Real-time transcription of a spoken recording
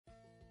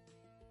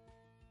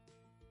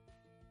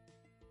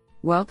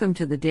Welcome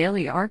to the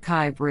Daily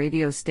Archive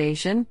radio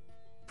station,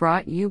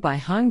 brought you by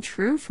Hung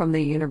Tru from the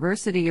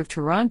University of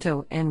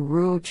Toronto and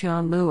Ruo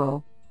Chan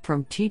Luo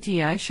from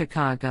TTI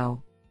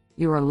Chicago.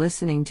 You are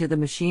listening to the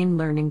Machine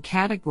Learning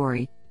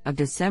category of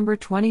December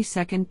 22,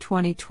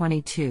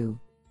 2022.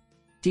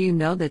 Do you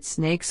know that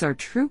snakes are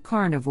true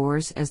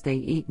carnivores as they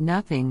eat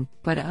nothing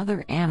but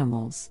other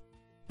animals?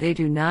 They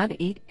do not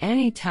eat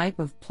any type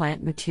of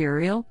plant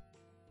material.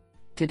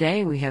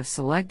 Today we have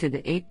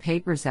selected 8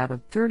 papers out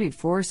of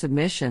 34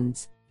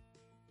 submissions.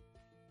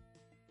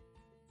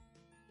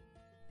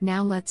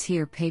 Now let's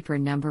hear paper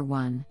number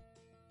 1.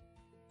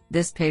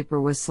 This paper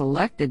was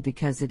selected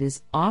because it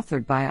is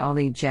authored by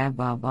Ali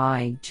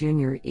Jabbabai,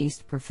 Jr.,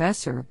 East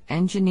Professor of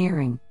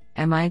Engineering,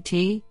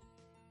 MIT.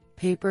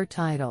 Paper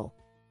title: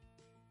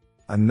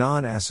 A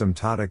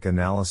non-asymptotic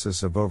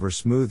analysis of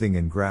oversmoothing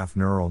in graph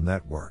neural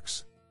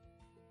networks.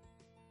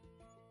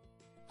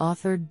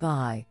 Authored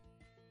by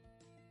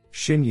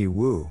Xinyi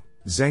Wu,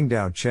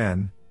 Zhengdao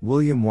Chen,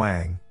 William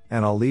Wang,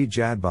 and Ali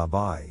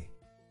Jabbabai.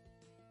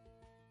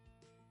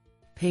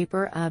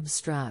 Paper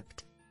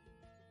abstract: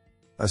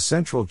 A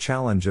central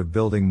challenge of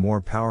building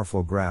more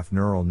powerful graph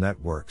neural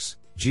networks,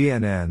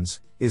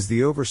 GNNs, is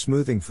the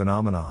oversmoothing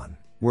phenomenon,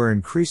 where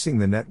increasing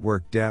the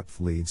network depth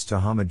leads to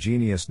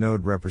homogeneous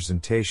node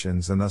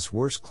representations and thus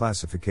worse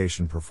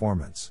classification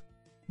performance.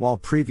 While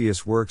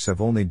previous works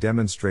have only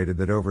demonstrated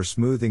that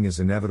oversmoothing is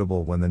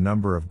inevitable when the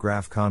number of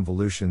graph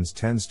convolutions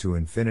tends to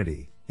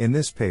infinity, in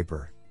this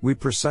paper, we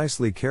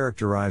precisely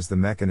characterize the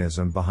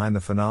mechanism behind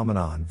the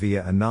phenomenon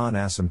via a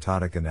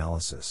non-asymptotic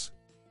analysis.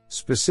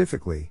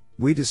 Specifically,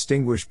 we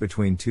distinguish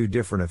between 2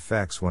 different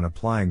effects when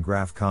applying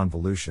graph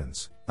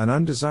convolutions: an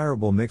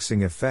undesirable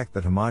mixing effect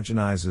that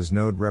homogenizes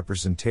node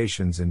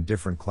representations in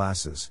different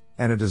classes,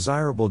 and a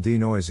desirable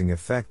denoising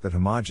effect that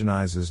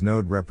homogenizes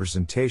node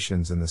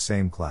representations in the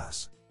same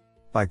class.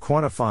 By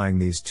quantifying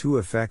these 2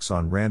 effects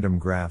on random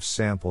graphs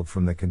sampled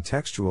from the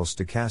Contextual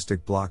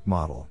Stochastic Block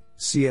Model,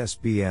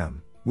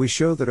 CSBM, we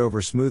show that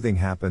oversmoothing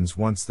happens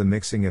once the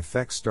mixing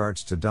effect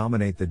starts to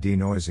dominate the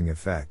denoising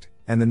effect,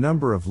 and the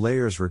number of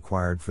layers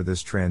required for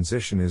this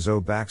transition is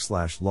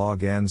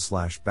O\log n/log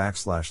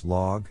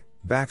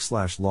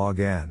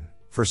n,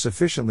 for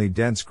sufficiently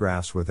dense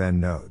graphs with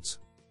n nodes.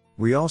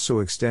 We also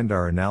extend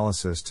our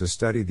analysis to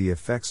study the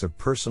effects of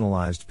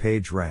personalized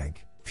page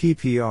rank,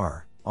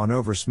 PPR, on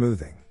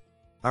oversmoothing.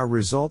 Our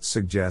results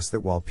suggest that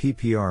while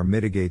PPR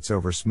mitigates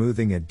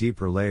oversmoothing at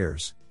deeper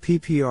layers,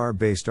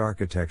 PPR-based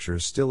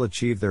architectures still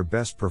achieve their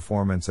best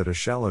performance at a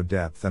shallow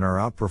depth and are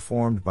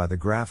outperformed by the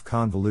graph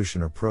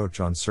convolution approach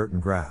on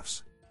certain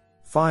graphs.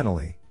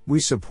 Finally,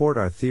 we support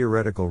our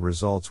theoretical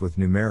results with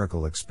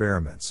numerical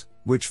experiments,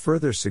 which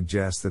further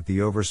suggest that the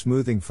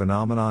oversmoothing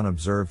phenomenon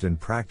observed in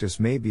practice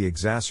may be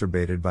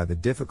exacerbated by the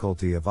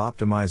difficulty of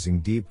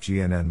optimizing deep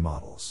GNN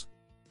models.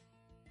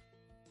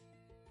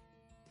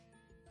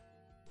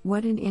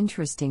 What an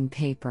interesting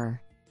paper.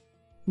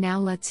 Now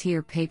let's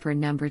hear paper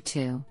number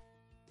 2.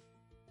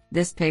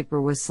 This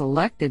paper was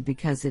selected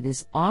because it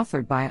is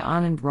authored by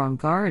Anand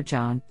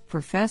Rangarajan,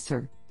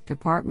 Professor,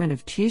 Department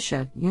of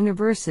Tisha,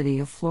 University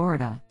of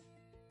Florida.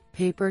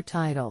 Paper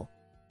title: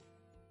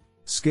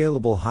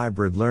 Scalable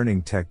Hybrid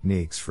Learning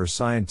Techniques for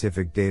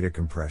Scientific Data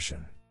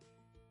Compression.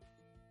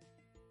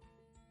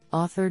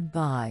 Authored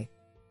by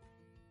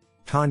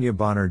Tanya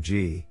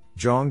Banerjee,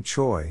 Zhong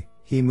Choi,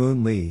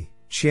 Hee-Moon Lee,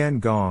 Qian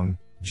Gong,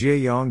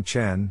 Jieyong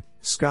Chen,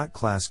 Scott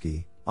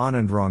Klasky,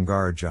 Anand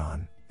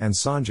Rangarajan, and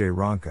Sanjay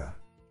Ranka.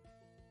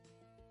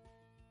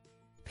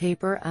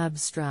 Paper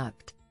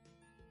abstract: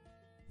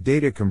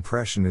 Data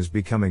compression is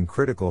becoming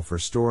critical for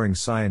storing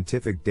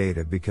scientific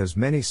data because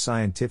many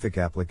scientific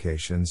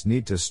applications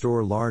need to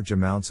store large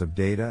amounts of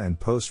data and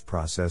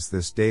post-process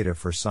this data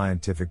for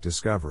scientific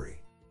discovery.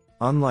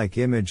 Unlike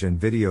image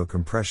and video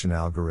compression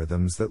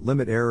algorithms that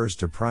limit errors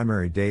to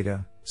primary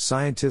data,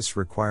 scientists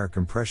require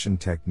compression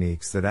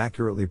techniques that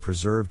accurately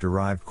preserve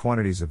derived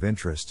quantities of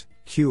interest,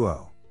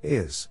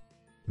 QoIs.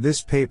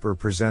 This paper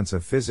presents a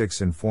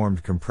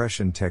physics-informed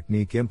compression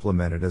technique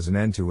implemented as an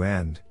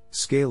end-to-end,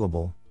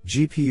 scalable,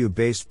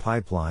 GPU-based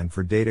pipeline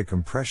for data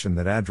compression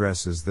that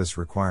addresses this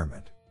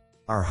requirement.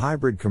 Our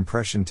hybrid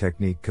compression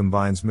technique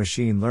combines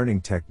machine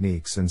learning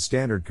techniques and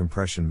standard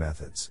compression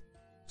methods.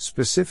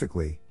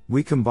 Specifically,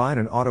 we combine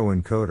an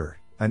autoencoder,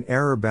 an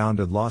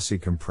error-bounded lossy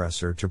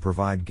compressor to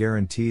provide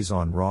guarantees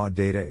on raw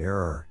data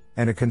error,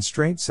 and a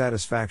constraint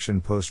satisfaction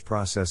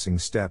post-processing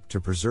step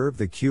to preserve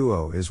the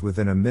QoIs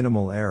within a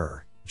minimal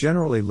error,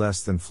 generally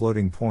less than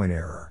floating point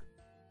error.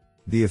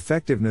 The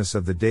effectiveness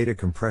of the data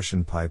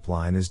compression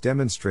pipeline is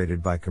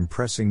demonstrated by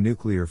compressing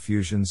nuclear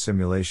fusion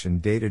simulation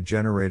data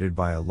generated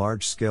by a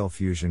large-scale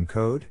fusion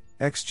code,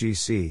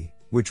 XGC,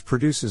 which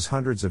produces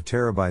hundreds of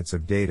terabytes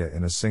of data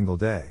in a single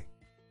day.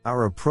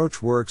 Our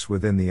approach works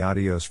within the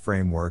ADIOS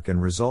framework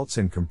and results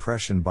in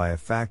compression by a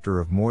factor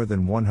of more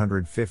than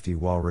 150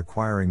 while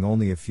requiring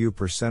only a few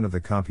 % of the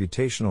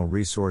computational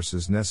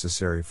resources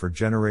necessary for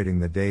generating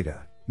the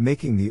data,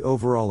 making the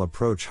overall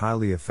approach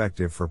highly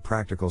effective for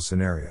practical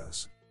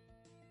scenarios.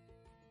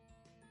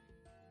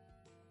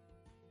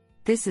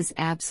 This is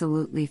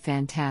absolutely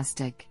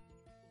fantastic.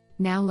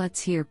 Now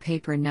let's hear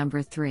paper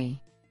number 3.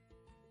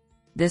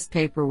 This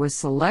paper was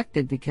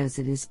selected because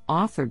it is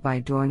authored by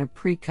Doina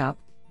Prekup,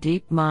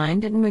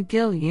 DeepMind and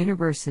McGill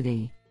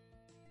University.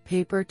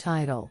 Paper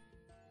title: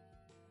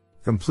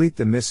 Complete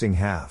the Missing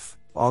Half,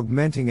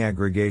 Augmenting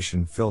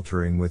Aggregation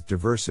Filtering with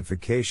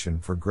Diversification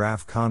for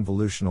Graph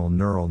Convolutional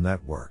Neural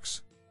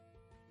Networks.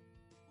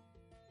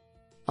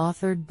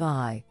 Authored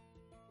by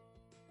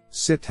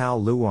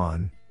Sitao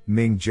Luan,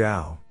 Ming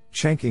Zhao,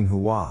 Chengqing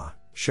Hua,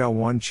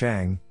 Xiaowan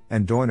Chang,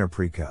 and Doina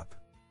Prekup.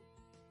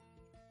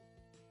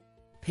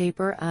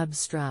 Paper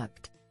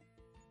abstract: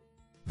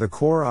 The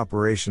core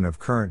operation of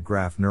current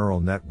graph neural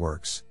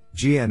networks,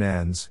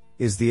 GNNs,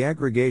 is the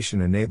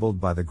aggregation enabled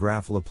by the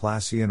graph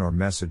Laplacian or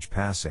message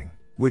passing,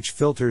 which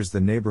filters the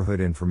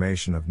neighborhood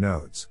information of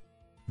nodes.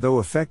 Though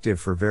effective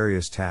for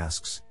various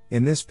tasks,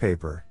 in this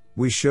paper,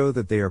 we show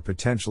that they are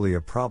potentially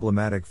a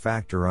problematic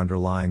factor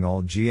underlying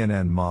all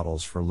GNN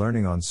models for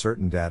learning on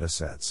certain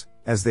datasets,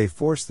 as they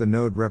force the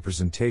node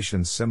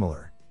representations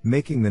similar,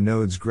 making the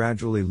nodes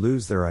gradually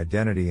lose their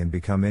identity and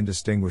become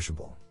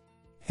indistinguishable.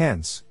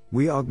 Hence,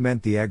 we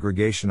augment the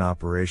aggregation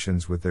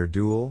operations with their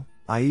dual,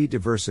 i.e.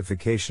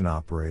 diversification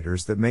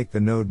operators that make the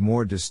node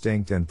more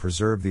distinct and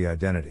preserve the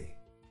identity.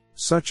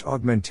 Such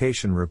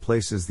augmentation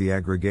replaces the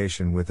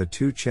aggregation with a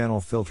two-channel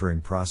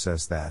filtering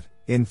process that,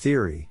 in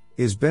theory,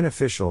 is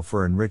beneficial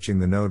for enriching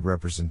the node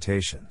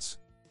representations.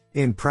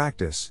 In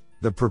practice,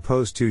 the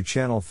proposed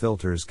two-channel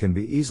filters can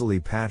be easily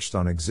patched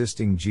on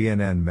existing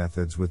GNN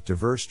methods with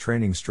diverse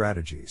training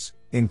strategies,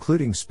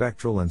 including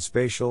spectral and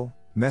spatial,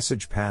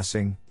 message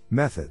passing,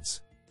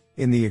 methods.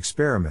 In the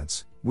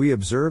experiments, we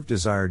observed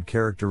desired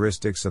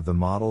characteristics of the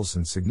models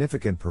and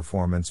significant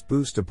performance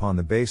boost upon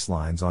the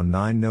baselines on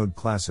 9 node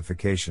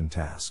classification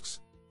tasks.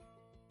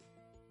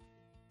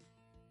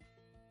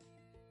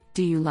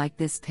 Do you like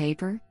this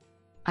paper?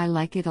 I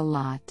like it a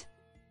lot.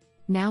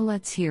 Now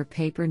let's hear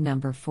paper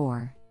number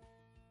 4.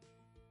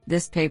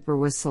 This paper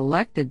was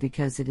selected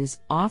because it is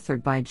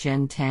authored by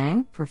Jen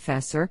Tang,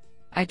 Professor,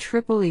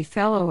 IEEE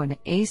Fellow and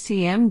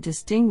ACM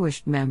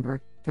Distinguished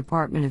Member,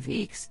 Department of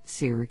Eccs,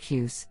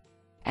 Syracuse,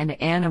 and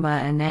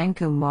Anima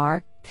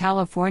Anandkumar,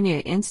 California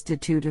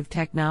Institute of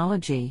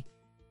Technology.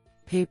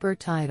 Paper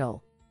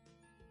title: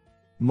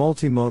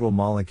 Multimodal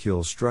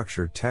Molecule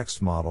Structure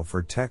Text Model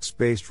for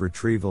Text-Based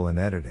Retrieval and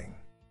Editing.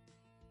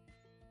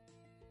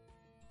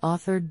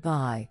 Authored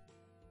by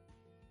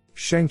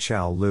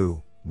Shengchao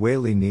Liu,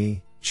 Weili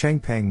Ni,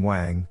 Chengpeng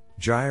Wang,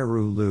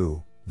 Jiaru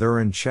Liu,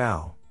 Thuran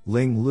Chao,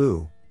 Ling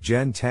Liu,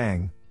 Jen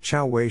Tang,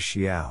 Chaowei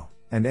Xiao,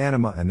 and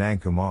Anima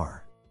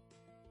Anandkumar.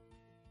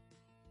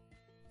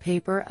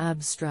 Paper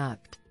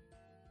abstract: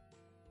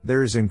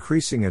 There is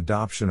increasing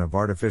adoption of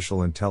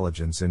artificial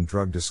intelligence in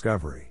drug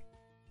discovery.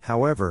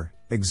 However,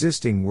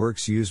 existing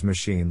works use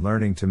machine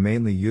learning to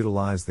mainly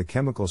utilize the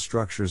chemical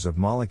structures of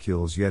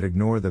molecules yet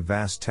ignore the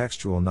vast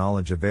textual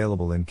knowledge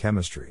available in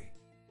chemistry.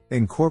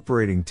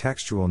 Incorporating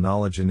textual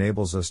knowledge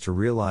enables us to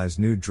realize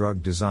new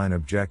drug design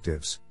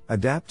objectives,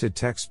 adapt to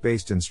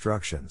text-based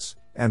instructions,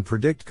 and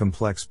predict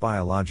complex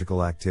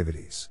biological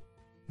activities.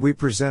 We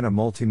present a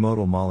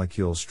multimodal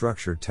molecule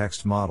structure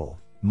text model,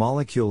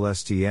 Molecule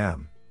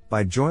STM,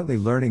 by jointly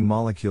learning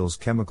molecules'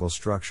 chemical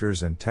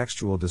structures and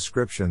textual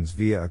descriptions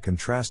via a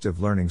contrastive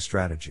learning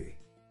strategy.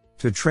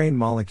 To train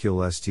Molecule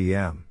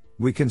STM,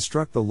 we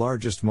construct the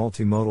largest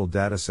multimodal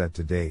dataset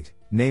to date,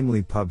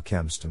 namely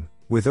PubChemSTM,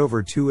 with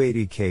over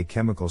 280K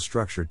chemical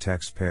structure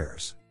text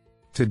pairs.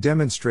 To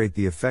demonstrate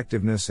the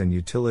effectiveness and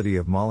utility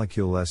of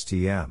Molecule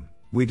STM,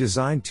 we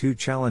designed 2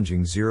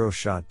 challenging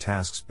zero-shot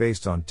tasks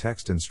based on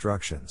text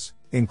instructions,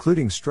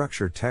 including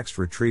structure text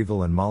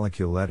retrieval and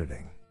molecule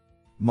editing.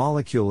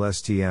 Molecule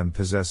STM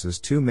possesses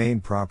 2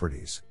 main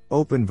properties: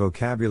 open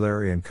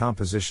vocabulary and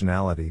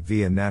compositionality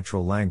via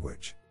natural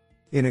language.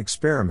 In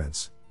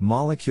experiments,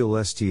 Molecule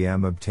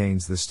STM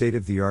obtains the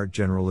state-of-the-art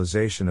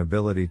generalization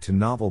ability to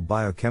novel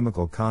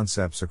biochemical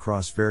concepts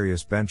across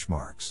various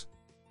benchmarks.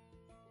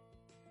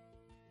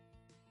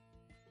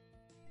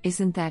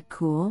 Isn't that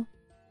cool?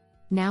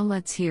 Now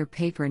let's hear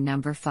paper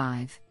number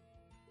 5.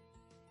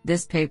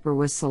 This paper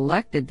was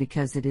selected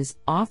because it is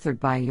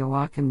authored by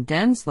Joachim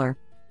Denzler,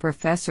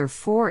 Professor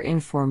for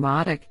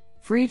Informatik,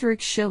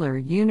 Friedrich Schiller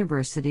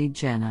University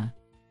Jena.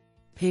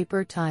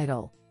 Paper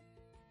title: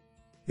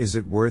 Is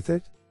it worth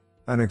it?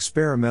 An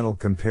experimental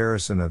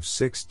comparison of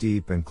 6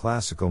 deep and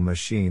classical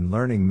machine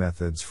learning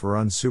methods for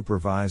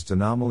unsupervised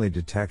anomaly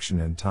detection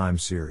in time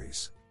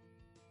series.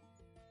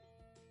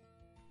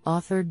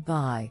 Authored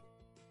by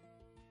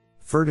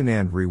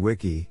Ferdinand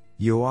Rewicki,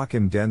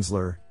 Joachim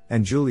Denzler,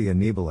 and Julia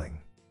Niebeling.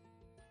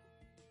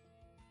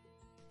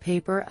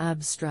 Paper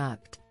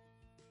abstract: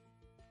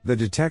 The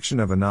detection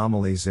of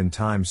anomalies in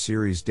time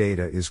series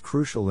data is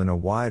crucial in a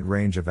wide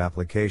range of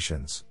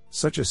applications,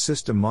 such as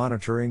system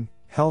monitoring,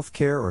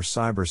 healthcare or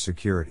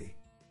cybersecurity.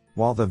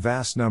 While the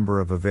vast number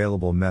of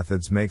available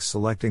methods makes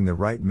selecting the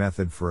right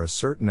method for a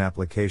certain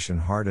application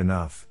hard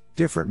enough,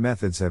 different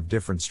methods have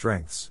different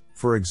strengths,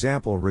 for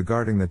example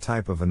regarding the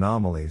type of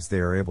anomalies they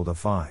are able to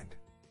find.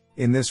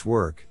 In this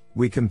work,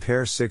 we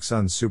compare 6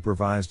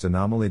 unsupervised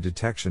anomaly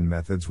detection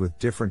methods with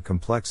different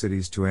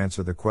complexities to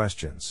answer the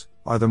questions: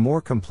 are the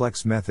more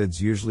complex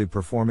methods usually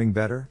performing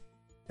better?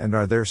 And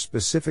are there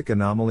specific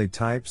anomaly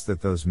types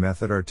that those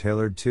methods are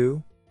tailored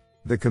to?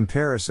 The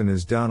comparison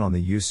is done on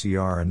the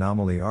UCR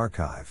Anomaly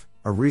Archive,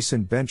 a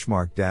recent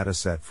benchmark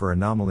dataset for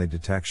anomaly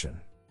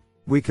detection.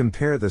 We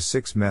compare the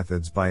 6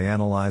 methods by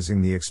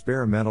analyzing the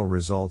experimental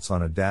results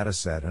on a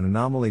dataset and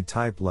anomaly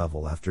type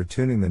level after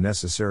tuning the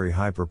necessary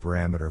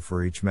hyperparameter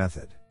for each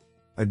method.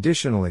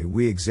 Additionally,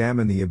 we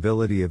examine the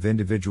ability of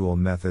individual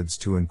methods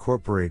to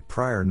incorporate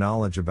prior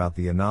knowledge about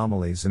the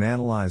anomalies and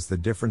analyze the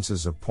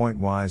differences of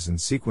pointwise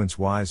and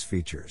sequence-wise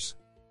features.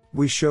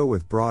 We show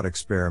with broad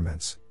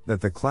experiments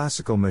that the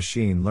classical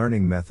machine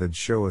learning methods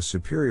show a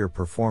superior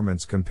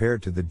performance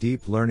compared to the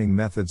deep learning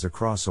methods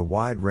across a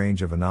wide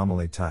range of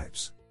anomaly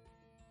types.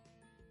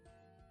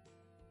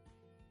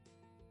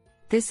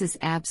 This is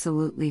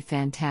absolutely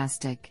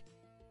fantastic.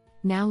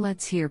 Now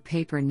let's hear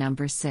paper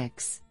number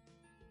 6.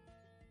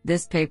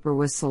 This paper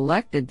was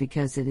selected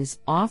because it is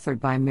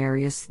authored by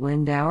Marius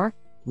Lindauer,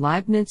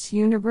 Leibniz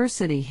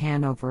University,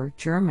 Hanover,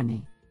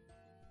 Germany.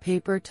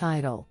 Paper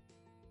title: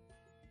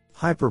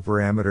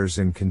 Hyperparameters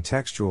in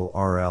contextual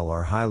RL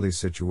are highly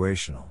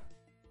situational.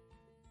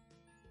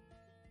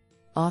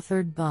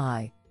 Authored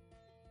by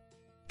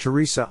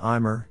Teresa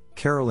Eimer,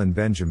 Carolyn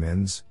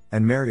Benjamins,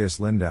 and Marius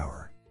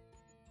Lindauer.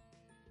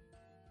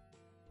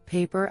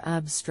 Paper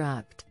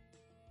abstract: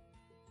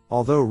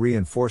 Although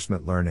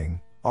reinforcement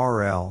learning,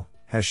 RL,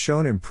 has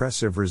shown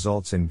impressive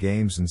results in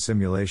games and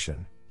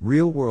simulation,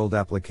 real-world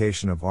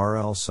application of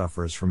RL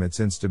suffers from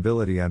its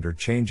instability under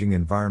changing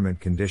environment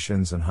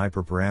conditions and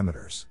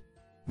hyperparameters.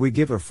 We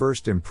give a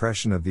first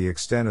impression of the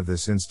extent of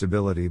this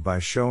instability by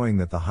showing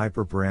that the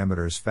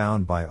hyperparameters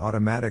found by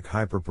automatic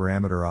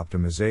hyperparameter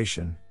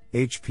optimization,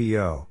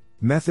 HPO,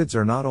 methods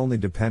are not only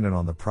dependent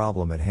on the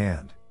problem at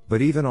hand,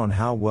 but even on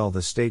how well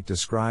the state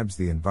describes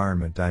the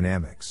environment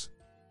dynamics.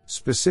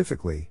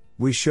 Specifically,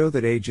 we show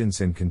that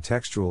agents in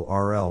contextual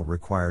RL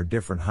require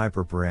different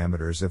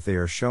hyperparameters if they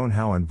are shown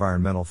how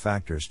environmental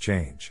factors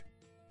change.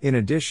 In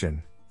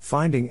addition,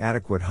 finding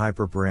adequate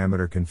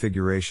hyperparameter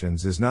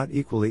configurations is not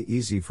equally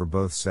easy for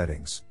both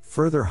settings,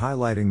 further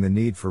highlighting the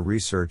need for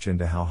research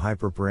into how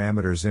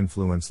hyperparameters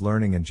influence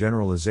learning and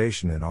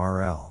generalization in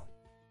RL.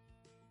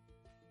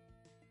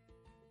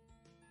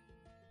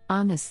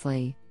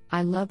 Honestly,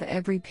 I love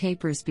every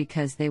papers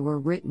because they were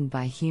written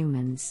by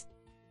humans.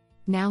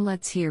 Now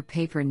let's hear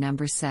paper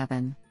number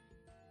 7.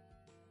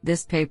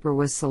 This paper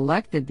was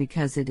selected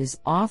because it is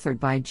authored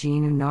by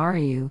Jean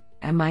Unariu,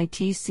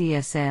 MIT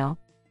CSL.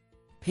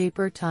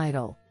 Paper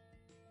title: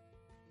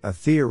 A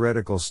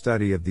theoretical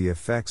study of the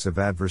effects of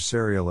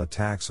adversarial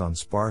attacks on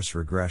sparse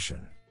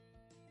regression.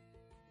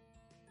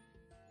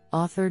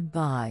 Authored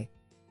by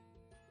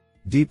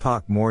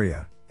Deepak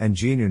Maurya and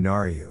Jean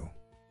Unariu.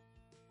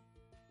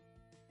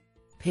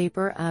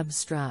 Paper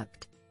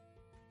abstract: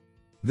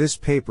 This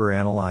paper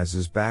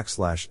analyzes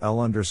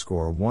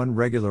 \L_1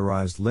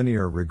 regularized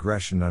linear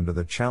regression under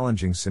the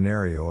challenging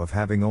scenario of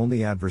having only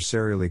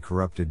adversarially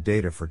corrupted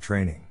data for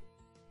training.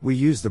 We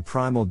use the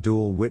primal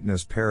dual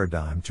witness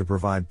paradigm to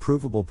provide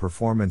provable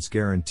performance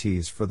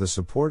guarantees for the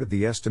support of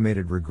the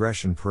estimated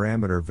regression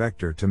parameter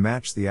vector to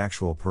match the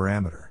actual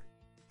parameter.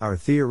 Our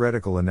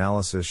theoretical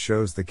analysis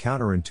shows the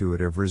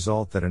counterintuitive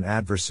result that an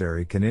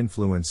adversary can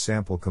influence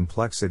sample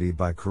complexity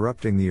by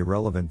corrupting the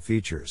irrelevant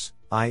features,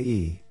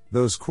 i.e.,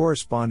 those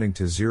corresponding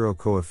to zero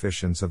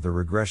coefficients of the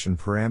regression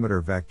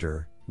parameter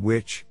vector,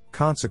 which,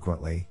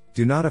 consequently,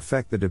 do not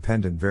affect the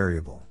dependent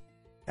variable.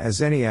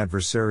 As any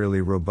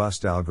adversarially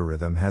robust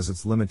algorithm has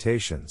its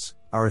limitations,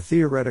 our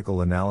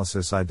theoretical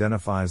analysis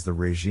identifies the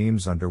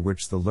regimes under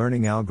which the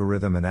learning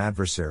algorithm and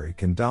adversary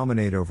can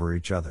dominate over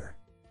each other.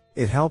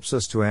 It helps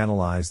us to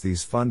analyze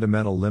these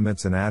fundamental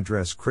limits and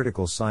address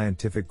critical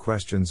scientific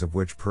questions of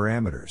which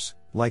parameters,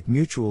 like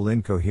mutual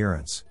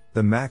incoherence,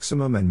 the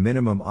maximum and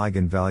minimum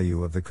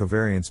eigenvalue of the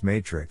covariance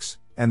matrix,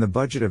 and the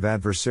budget of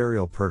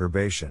adversarial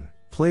perturbation,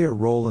 play a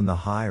role in the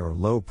high or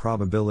low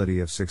probability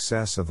of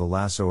success of the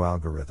lasso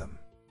algorithm.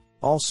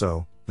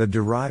 Also, the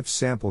derived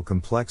sample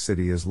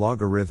complexity is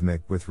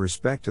logarithmic with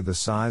respect to the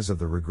size of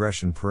the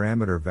regression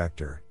parameter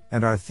vector,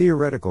 and our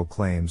theoretical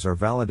claims are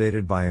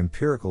validated by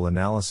empirical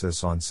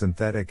analysis on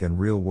synthetic and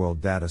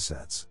real-world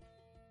datasets.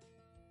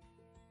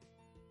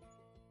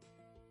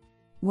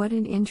 What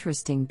an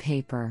interesting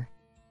paper.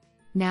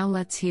 Now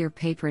let's hear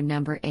paper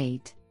number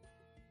 8.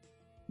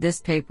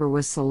 This paper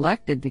was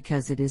selected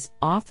because it is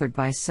authored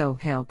by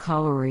Sohail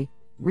Kalouri,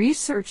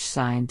 research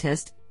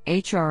scientist,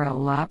 HRL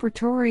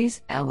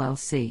Laboratories,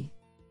 LLC.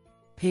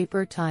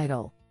 Paper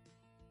title: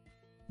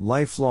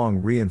 Lifelong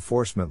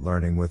Reinforcement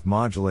Learning with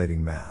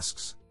Modulating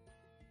Masks.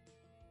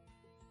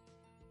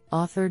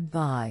 Authored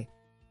by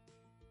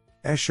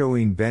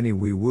Eshoeen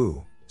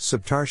Beniwiwu,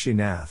 Saptarshi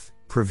Nath,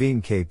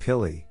 Praveen K.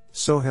 Pillai,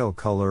 Sohail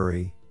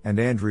Kalouri, and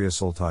Andrea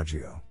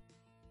Soltaggio.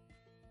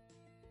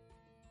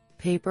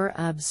 Paper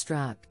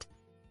abstract: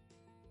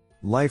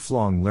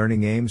 Lifelong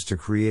learning aims to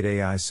create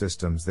AI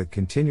systems that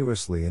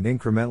continuously and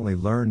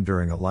incrementally learn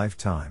during a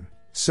lifetime,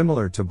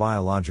 similar to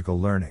biological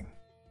learning.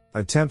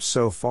 Attempts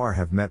so far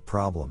have met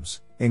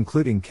problems,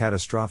 including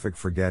catastrophic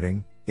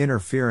forgetting,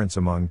 interference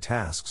among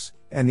tasks,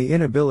 and the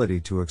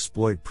inability to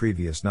exploit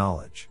previous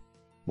knowledge.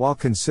 While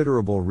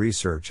considerable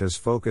research has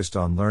focused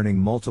on learning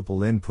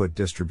multiple input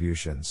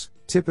distributions,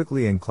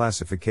 typically in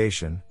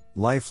classification,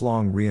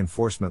 lifelong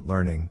reinforcement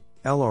learning,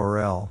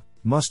 LRL,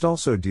 must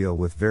also deal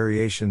with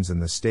variations in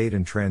the state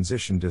and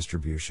transition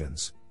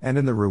distributions, and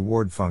in the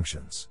reward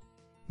functions.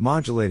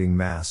 Modulating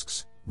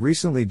masks,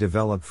 recently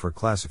developed for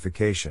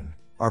classification,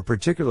 are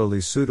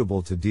particularly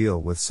suitable to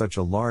deal with such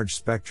a large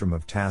spectrum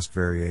of task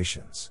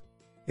variations.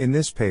 In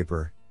this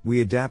paper, we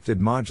adapted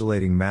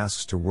modulating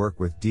masks to work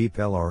with deep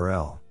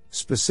LRL,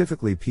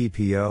 specifically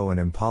PPO and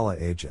Impala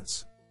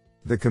agents.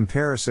 The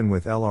comparison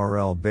with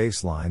LRL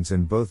baselines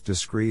in both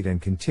discrete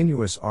and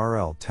continuous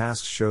RL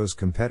tasks shows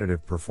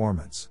competitive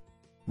performance.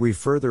 We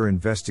further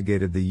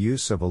investigated the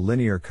use of a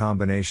linear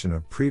combination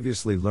of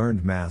previously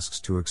learned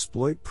masks to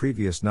exploit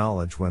previous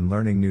knowledge when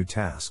learning new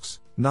tasks.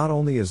 Not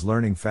only is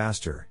learning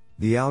faster,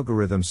 the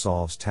algorithm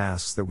solves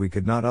tasks that we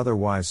could not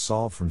otherwise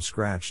solve from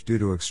scratch due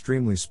to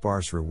extremely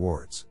sparse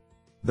rewards.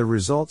 The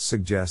results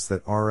suggest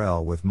that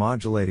RL with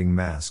modulating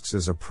masks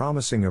is a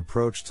promising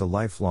approach to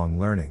lifelong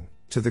learning,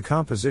 to the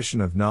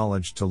composition of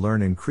knowledge to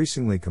learn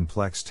increasingly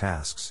complex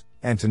tasks,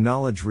 and to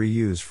knowledge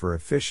reuse for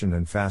efficient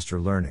and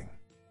faster learning.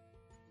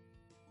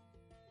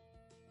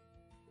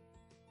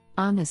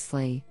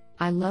 Honestly,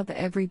 I love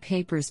every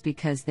papers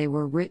because they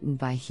were written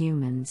by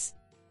humans.